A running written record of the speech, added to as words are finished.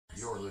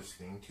You're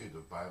listening to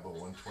the Bible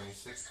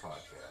 126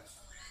 podcast.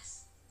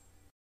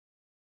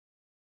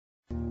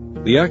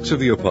 The Acts of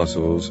the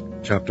Apostles,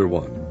 Chapter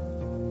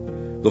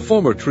 1. The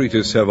former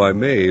treatise have I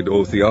made,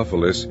 O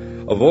Theophilus,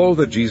 of all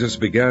that Jesus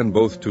began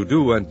both to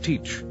do and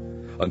teach,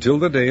 until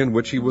the day in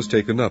which he was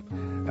taken up.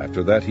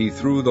 After that he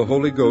through the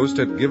Holy Ghost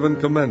had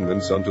given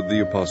commandments unto the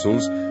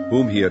apostles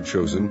whom he had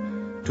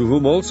chosen, to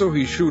whom also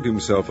he shewed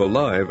himself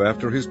alive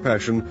after his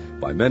passion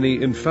by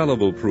many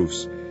infallible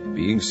proofs,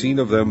 being seen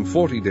of them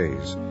 40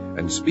 days,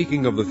 and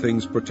speaking of the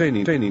things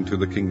pertaining to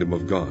the kingdom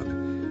of God.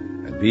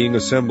 And being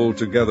assembled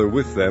together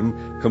with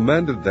them,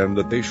 commanded them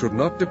that they should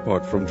not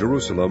depart from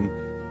Jerusalem,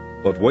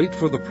 but wait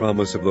for the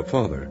promise of the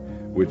Father,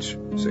 which,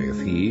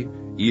 saith he,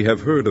 ye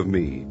have heard of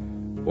me.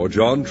 For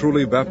John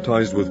truly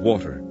baptized with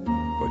water,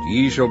 but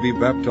ye shall be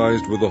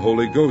baptized with the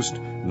Holy Ghost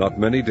not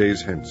many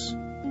days hence.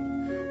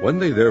 When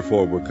they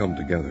therefore were come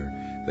together,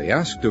 they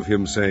asked of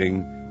him,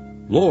 saying,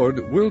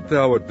 Lord, wilt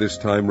thou at this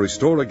time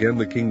restore again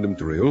the kingdom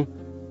to Israel?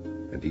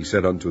 And he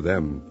said unto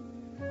them,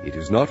 It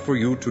is not for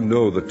you to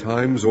know the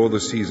times or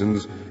the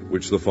seasons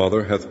which the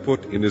Father hath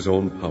put in his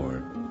own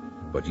power.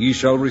 But ye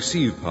shall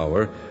receive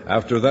power,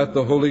 after that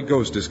the Holy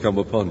Ghost is come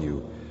upon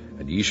you.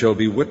 And ye shall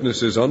be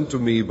witnesses unto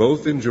me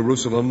both in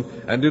Jerusalem,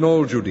 and in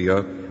all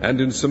Judea,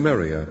 and in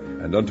Samaria,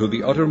 and unto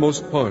the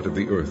uttermost part of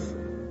the earth.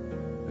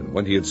 And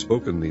when he had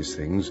spoken these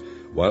things,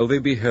 while they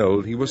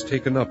beheld, he was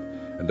taken up,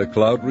 and a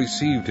cloud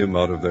received him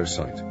out of their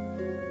sight.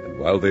 And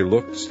while they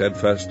looked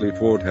steadfastly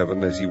toward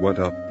heaven as he went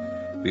up,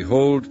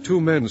 behold,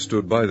 2 men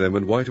stood by them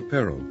in white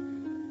apparel,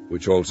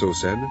 which also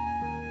said,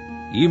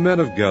 Ye men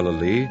of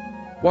Galilee,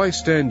 why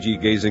stand ye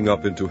gazing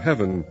up into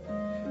heaven?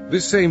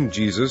 This same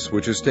Jesus,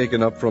 which is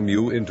taken up from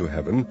you into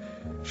heaven,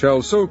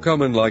 shall so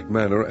come in like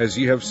manner as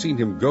ye have seen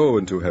him go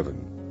into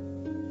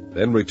heaven.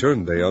 Then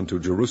returned they unto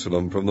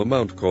Jerusalem from the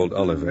mount called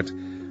Olivet,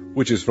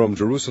 which is from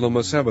Jerusalem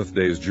a Sabbath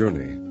day's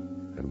journey.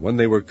 And when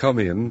they were come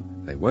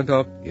in, they went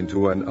up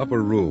into an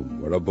upper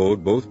room, where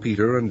abode both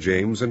Peter and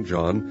James and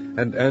John,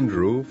 and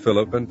Andrew,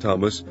 Philip and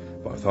Thomas,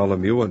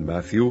 Bartholomew and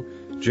Matthew,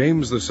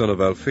 James the son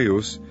of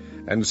Alphaeus,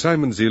 and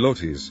Simon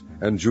Zelotes,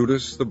 and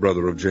Judas the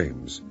brother of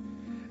James.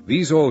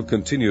 These all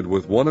continued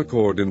with one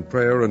accord in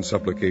prayer and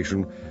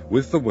supplication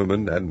with the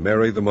women, and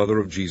Mary the mother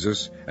of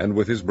Jesus, and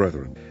with his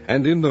brethren.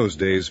 And in those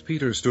days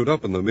Peter stood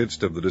up in the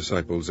midst of the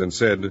disciples, and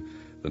said,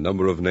 the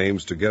number of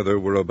names together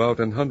were about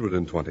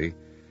 120,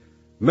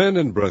 Men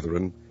and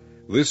brethren,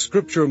 this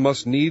scripture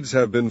must needs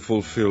have been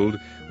fulfilled,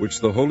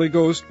 which the Holy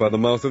Ghost by the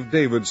mouth of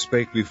David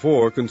spake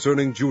before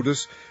concerning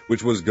Judas,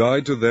 which was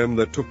guide to them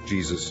that took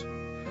Jesus.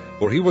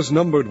 For he was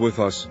numbered with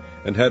us,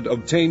 and had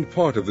obtained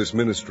part of this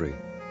ministry.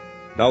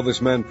 Now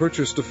this man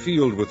purchased a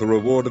field with the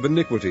reward of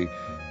iniquity,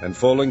 and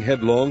falling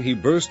headlong he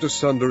burst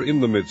asunder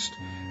in the midst,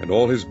 and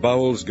all his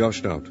bowels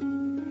gushed out.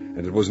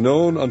 And it was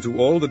known unto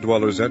all the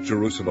dwellers at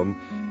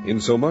Jerusalem,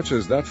 insomuch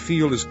as that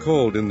field is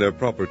called in their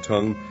proper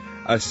tongue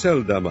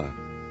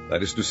Aceldama,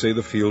 that is to say,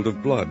 the field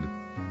of blood.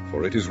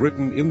 For it is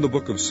written in the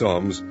book of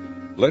Psalms,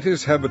 Let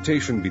his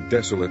habitation be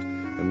desolate,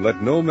 and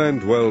let no man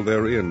dwell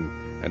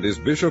therein, and his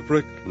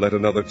bishopric let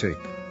another take.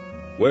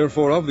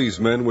 Wherefore of these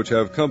men which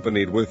have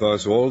companied with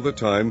us all the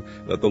time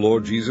that the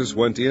Lord Jesus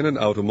went in and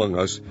out among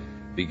us,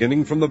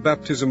 beginning from the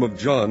baptism of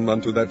John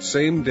unto that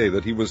same day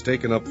that he was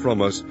taken up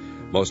from us,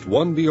 must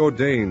one be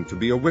ordained to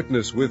be a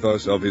witness with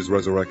us of his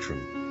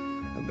resurrection.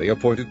 And they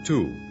appointed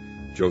 2,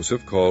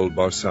 Joseph called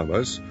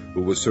Barsabbas,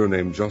 who was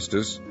surnamed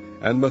Justus,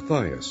 and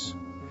Matthias.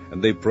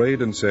 And they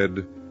prayed and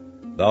said,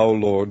 Thou,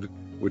 Lord,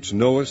 which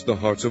knowest the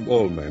hearts of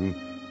all men,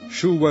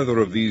 shew whether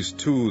of these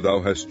 2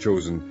 thou hast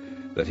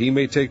chosen, that he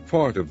may take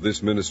part of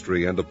this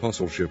ministry and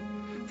apostleship,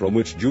 from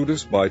which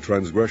Judas by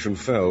transgression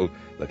fell,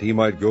 that he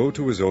might go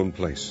to his own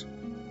place.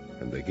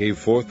 And they gave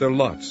forth their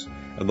lots,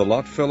 and the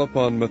lot fell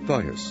upon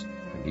Matthias,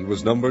 and he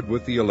was numbered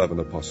with the 11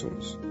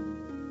 apostles.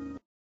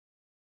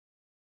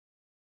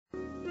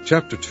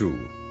 Chapter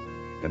 2.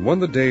 And when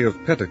the day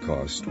of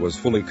Pentecost was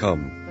fully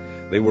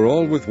come, they were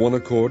all with one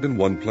accord in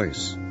one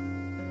place.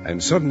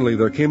 And suddenly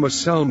there came a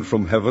sound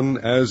from heaven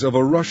as of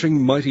a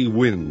rushing mighty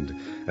wind,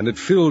 and it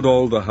filled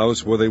all the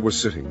house where they were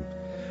sitting.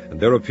 And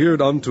there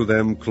appeared unto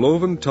them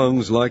cloven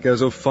tongues like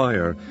as of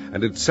fire,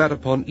 and it sat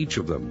upon each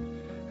of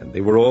them. And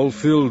they were all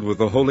filled with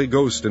the Holy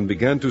Ghost, and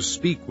began to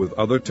speak with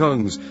other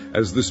tongues,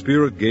 as the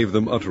Spirit gave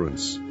them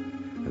utterance.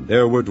 And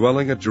there were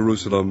dwelling at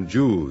Jerusalem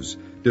Jews,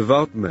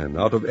 devout men,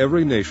 out of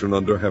every nation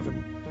under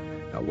heaven.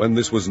 Now when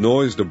this was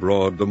noised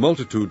abroad, the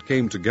multitude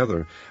came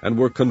together, and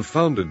were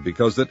confounded,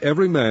 because that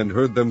every man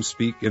heard them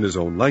speak in his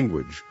own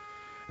language.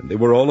 And they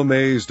were all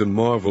amazed and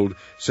marveled,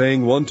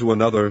 saying one to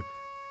another,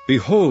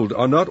 Behold,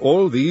 are not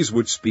all these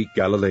which speak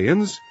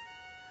Galileans?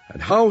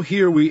 And how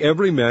hear we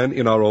every man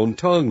in our own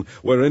tongue,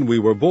 wherein we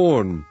were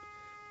born?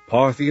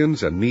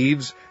 Parthians and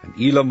Medes and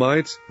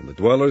Elamites, and the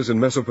dwellers in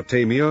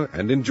Mesopotamia,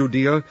 and in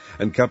Judea,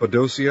 and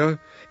Cappadocia,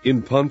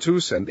 in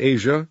Pontus and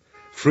Asia,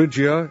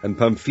 Phrygia and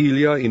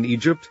Pamphylia in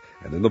Egypt,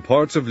 and in the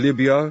parts of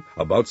Libya,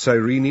 about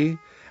Cyrene,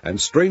 and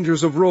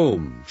strangers of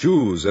Rome,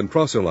 Jews and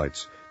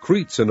proselytes,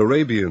 Cretes and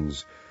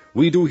Arabians,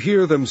 We do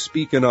hear them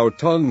speak in our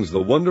tongues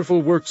the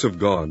wonderful works of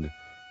God.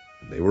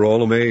 And they were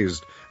all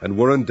amazed, and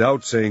were in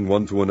doubt, saying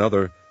one to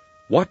another,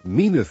 What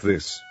meaneth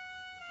this?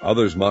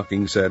 Others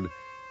mocking said,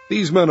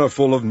 These men are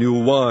full of new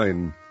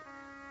wine.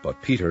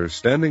 But Peter,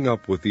 standing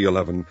up with the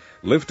 11,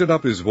 lifted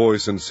up his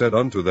voice, and said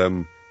unto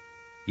them,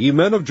 Ye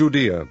men of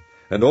Judea,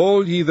 and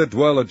all ye that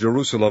dwell at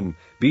Jerusalem,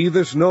 be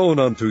this known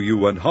unto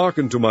you, and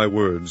hearken to my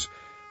words.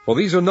 For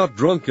these are not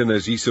drunken,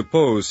 as ye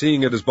suppose,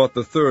 seeing it is but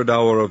the 3rd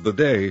hour of the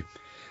day.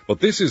 But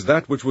this is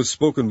that which was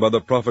spoken by the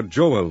prophet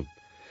Joel.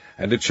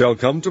 And it shall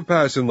come to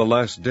pass in the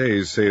last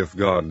days, saith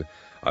God,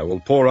 I will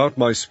pour out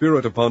my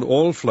Spirit upon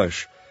all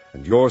flesh,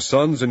 and your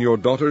sons and your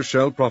daughters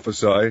shall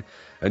prophesy,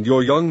 and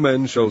your young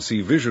men shall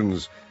see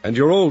visions, and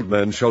your old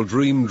men shall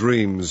dream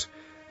dreams.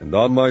 And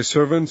on my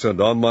servants and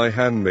on my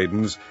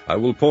handmaidens I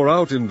will pour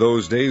out in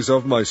those days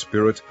of my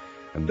Spirit,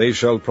 and they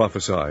shall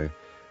prophesy.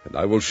 And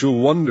I will shew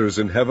wonders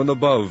in heaven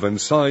above, and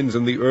signs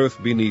in the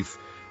earth beneath,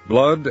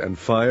 blood and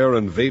fire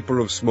and vapor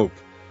of smoke.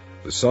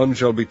 The sun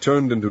shall be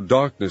turned into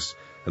darkness,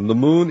 and the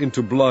moon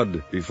into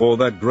blood, before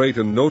that great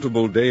and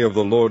notable day of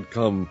the Lord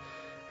come.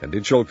 And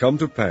it shall come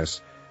to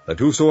pass, that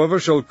whosoever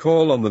shall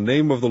call on the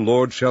name of the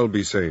Lord shall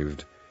be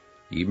saved.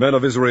 Ye men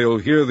of Israel,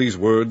 hear these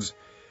words.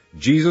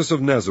 Jesus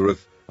of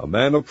Nazareth, a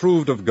man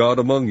approved of God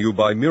among you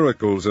by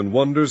miracles and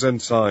wonders and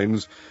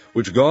signs,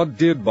 which God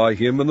did by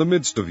him in the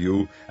midst of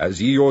you,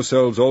 as ye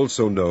yourselves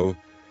also know,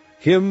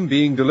 him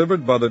being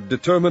delivered by the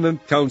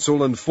determinate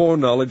counsel and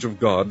foreknowledge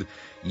of God,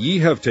 ye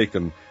have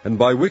taken, and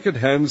by wicked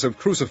hands have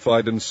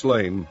crucified and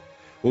slain,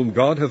 whom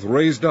God hath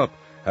raised up,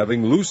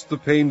 having loosed the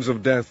pains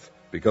of death,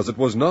 because it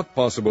was not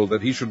possible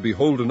that he should be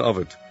holden of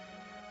it.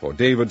 For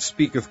David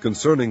speaketh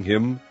concerning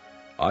him,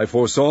 I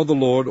foresaw the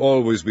Lord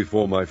always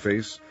before my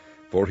face,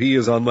 for he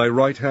is on my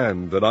right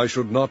hand, that I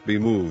should not be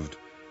moved.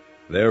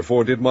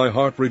 Therefore did my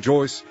heart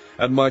rejoice,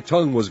 and my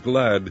tongue was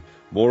glad,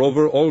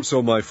 moreover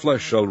also my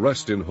flesh shall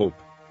rest in hope.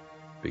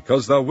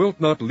 Because thou wilt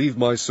not leave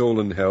my soul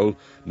in hell,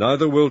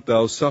 neither wilt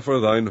thou suffer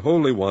thine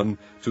Holy One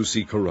to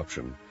see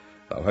corruption.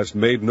 Thou hast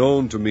made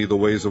known to me the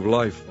ways of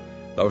life.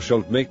 Thou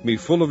shalt make me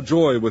full of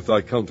joy with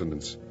thy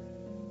countenance.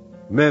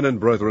 Men and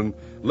brethren,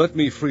 let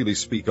me freely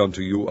speak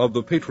unto you of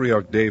the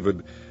patriarch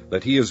David,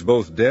 that he is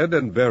both dead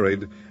and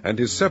buried, and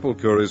his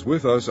sepulchre is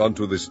with us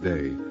unto this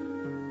day.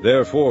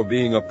 Therefore,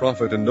 being a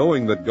prophet, and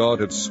knowing that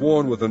God had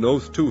sworn with an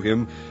oath to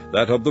him,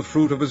 that of the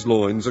fruit of his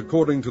loins,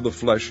 according to the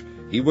flesh,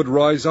 he would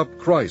rise up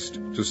Christ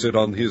to sit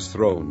on his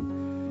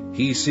throne.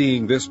 He,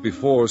 seeing this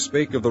before,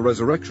 spake of the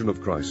resurrection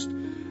of Christ,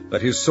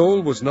 that his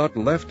soul was not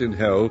left in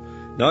hell,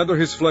 neither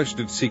his flesh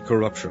did see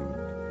corruption.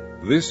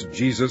 This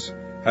Jesus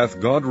hath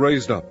God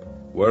raised up,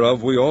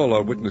 whereof we all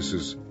are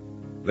witnesses.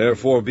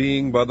 Therefore,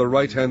 being by the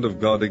right hand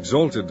of God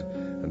exalted,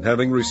 and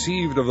having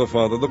received of the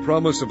Father the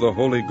promise of the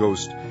Holy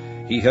Ghost,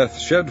 he hath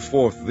shed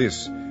forth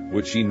this,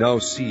 which ye now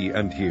see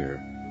and hear.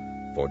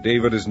 For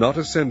David is not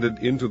ascended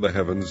into the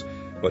heavens,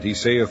 but he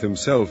saith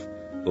himself,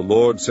 The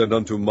Lord said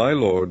unto my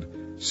Lord,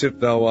 Sit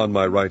thou on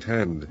my right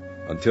hand,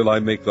 until I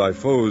make thy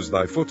foes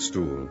thy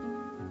footstool.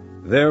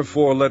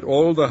 Therefore let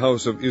all the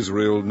house of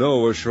Israel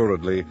know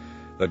assuredly,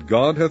 that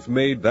God hath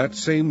made that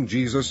same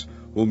Jesus,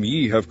 whom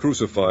ye have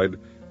crucified,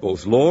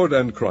 both Lord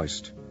and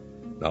Christ.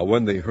 Now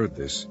when they heard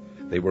this,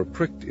 they were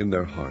pricked in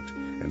their heart,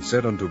 and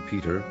said unto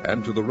Peter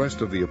and to the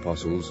rest of the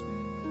apostles,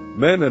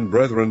 Men and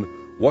brethren,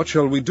 what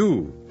shall we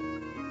do?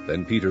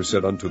 Then Peter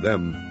said unto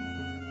them,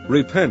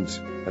 Repent,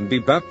 and be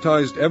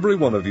baptized every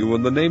one of you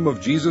in the name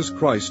of Jesus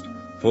Christ,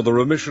 for the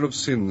remission of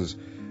sins,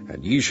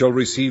 and ye shall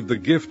receive the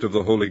gift of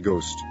the Holy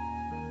Ghost.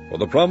 For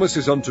the promise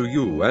is unto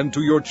you, and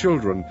to your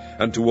children,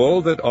 and to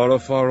all that are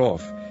afar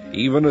off,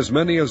 even as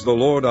many as the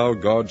Lord our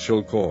God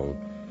shall call.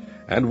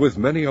 And with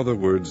many other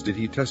words did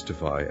he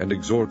testify and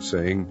exhort,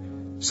 saying,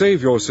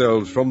 Save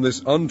yourselves from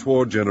this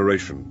untoward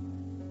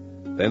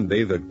generation. Then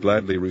they that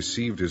gladly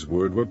received his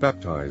word were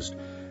baptized,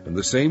 and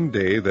the same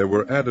day there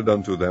were added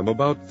unto them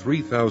about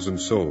 3,000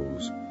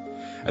 souls.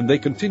 And they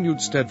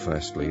continued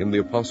steadfastly in the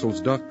apostles'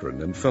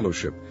 doctrine and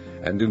fellowship,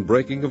 and in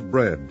breaking of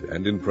bread,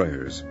 and in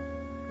prayers.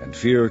 And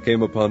fear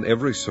came upon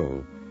every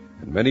soul,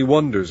 and many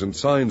wonders and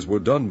signs were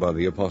done by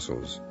the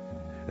apostles.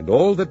 And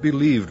all that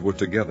believed were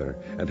together,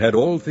 and had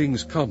all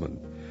things common,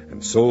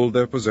 and sold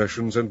their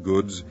possessions and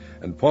goods,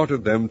 and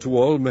parted them to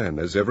all men,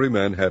 as every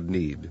man had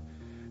need.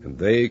 And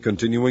they,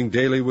 continuing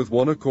daily with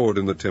one accord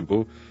in the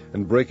temple,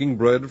 and breaking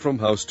bread from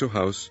house to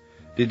house,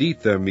 did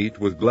eat their meat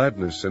with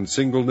gladness and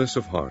singleness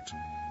of heart,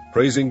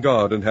 praising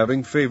God and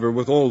having favor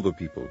with all the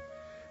people.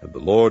 And the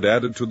Lord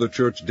added to the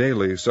church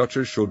daily such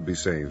as should be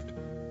saved.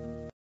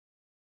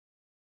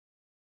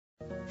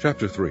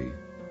 Chapter 3.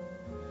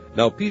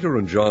 Now Peter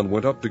and John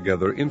went up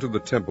together into the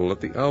temple at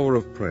the hour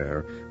of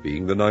prayer,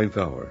 being the 9th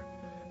hour.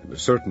 And a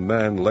certain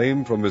man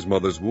lame from his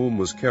mother's womb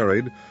was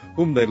carried,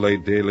 whom they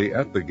laid daily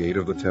at the gate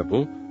of the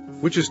temple,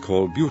 which is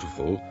called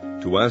Beautiful,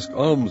 to ask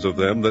alms of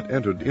them that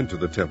entered into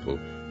the temple,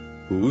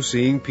 who,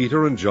 seeing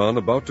Peter and John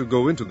about to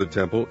go into the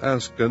temple,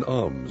 asked an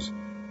alms.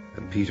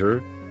 And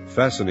Peter,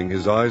 fastening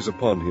his eyes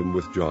upon him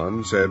with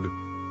John, said,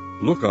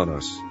 Look on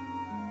us.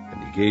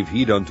 And he gave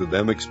heed unto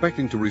them,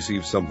 expecting to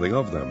receive something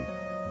of them.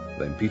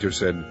 Then Peter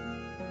said,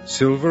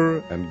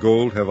 Silver and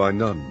gold have I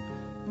none,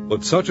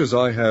 but such as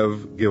I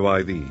have give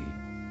I thee.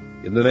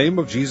 In the name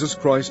of Jesus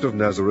Christ of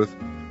Nazareth,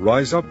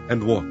 rise up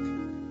and walk.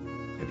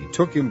 And he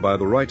took him by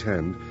the right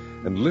hand,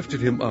 and lifted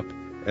him up,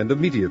 and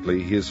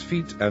immediately his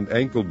feet and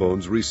ankle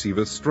bones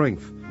received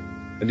strength.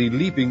 And he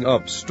leaping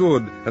up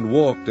stood, and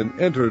walked, and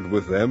entered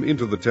with them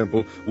into the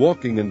temple,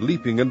 walking and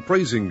leaping and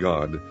praising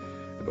God.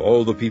 And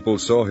all the people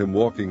saw him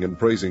walking and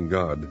praising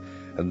God.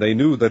 And they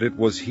knew that it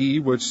was he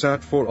which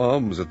sat for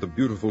alms at the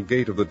beautiful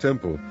gate of the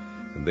temple.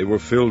 And they were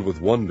filled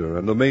with wonder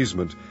and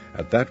amazement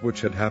at that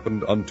which had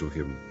happened unto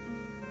him.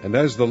 And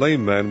as the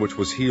lame man which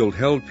was healed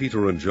held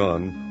Peter and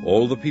John,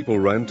 all the people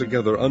ran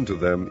together unto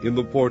them in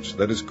the porch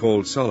that is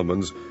called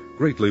Solomon's,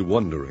 greatly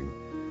wondering.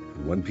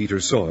 And when Peter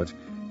saw it,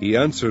 he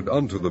answered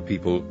unto the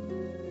people,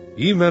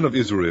 Ye men of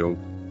Israel,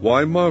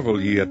 why marvel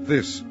ye at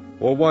this?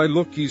 Or why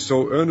look ye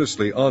so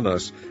earnestly on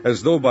us,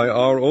 as though by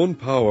our own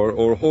power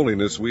or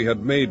holiness we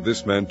had made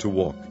this man to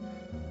walk?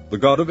 The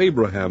God of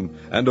Abraham,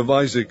 and of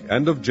Isaac,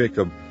 and of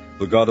Jacob,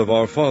 the God of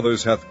our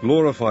fathers, hath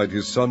glorified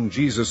his Son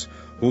Jesus,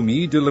 whom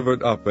ye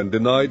delivered up, and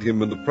denied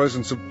him in the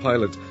presence of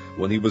Pilate,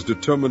 when he was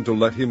determined to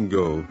let him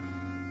go.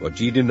 But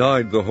ye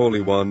denied the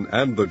Holy One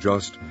and the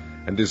Just,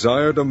 and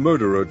desired a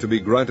murderer to be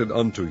granted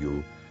unto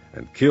you,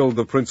 and killed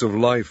the Prince of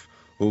Life,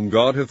 whom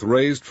God hath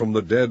raised from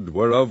the dead,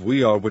 whereof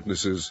we are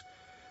witnesses.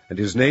 And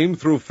his name,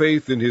 through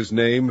faith in his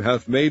name,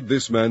 hath made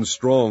this man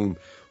strong,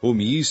 whom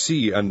ye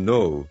see and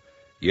know.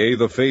 Yea,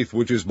 the faith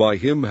which is by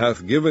him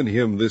hath given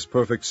him this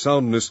perfect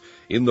soundness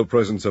in the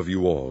presence of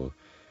you all.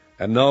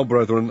 And now,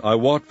 brethren, I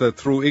wot that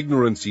through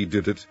ignorance ye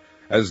did it,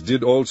 as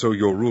did also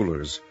your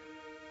rulers.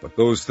 But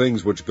those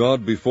things which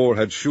God before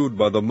had shewed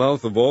by the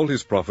mouth of all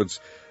his prophets,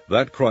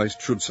 that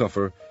Christ should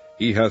suffer,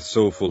 he hath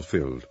so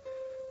fulfilled.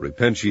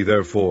 Repent ye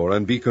therefore,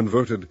 and be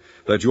converted,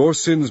 that your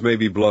sins may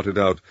be blotted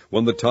out,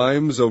 when the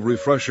times of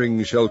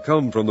refreshing shall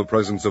come from the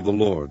presence of the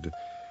Lord.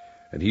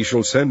 And he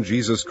shall send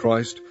Jesus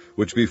Christ,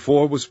 which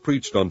before was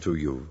preached unto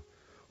you,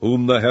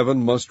 whom the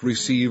heaven must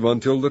receive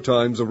until the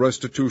times of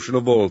restitution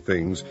of all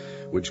things,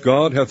 which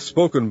God hath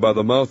spoken by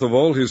the mouth of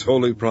all his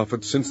holy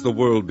prophets since the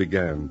world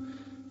began.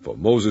 For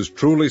Moses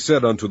truly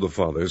said unto the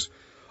fathers,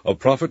 A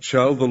prophet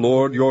shall the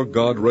Lord your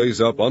God raise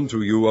up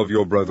unto you of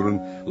your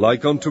brethren,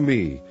 like unto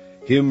me.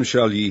 Him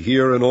shall ye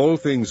hear in all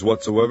things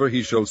whatsoever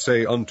he shall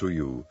say unto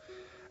you.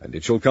 And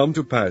it shall come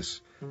to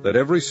pass, that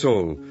every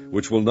soul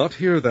which will not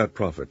hear that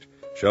prophet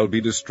shall be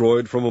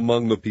destroyed from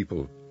among the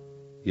people.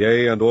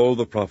 Yea, and all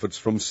the prophets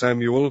from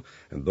Samuel,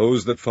 and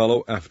those that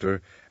follow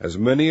after, as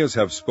many as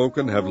have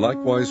spoken, have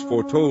likewise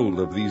foretold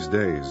of these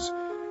days.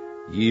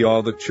 Ye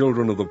are the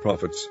children of the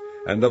prophets,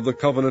 and of the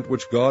covenant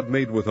which God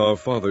made with our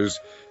fathers,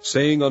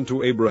 saying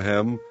unto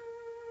Abraham,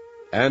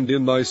 And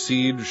in thy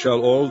seed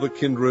shall all the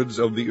kindreds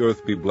of the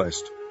earth be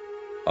blessed.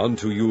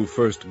 Unto you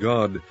first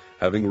God,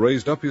 having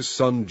raised up his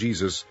Son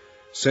Jesus,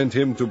 sent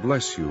him to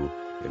bless you,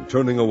 in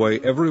turning away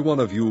every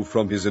one of you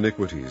from his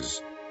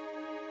iniquities.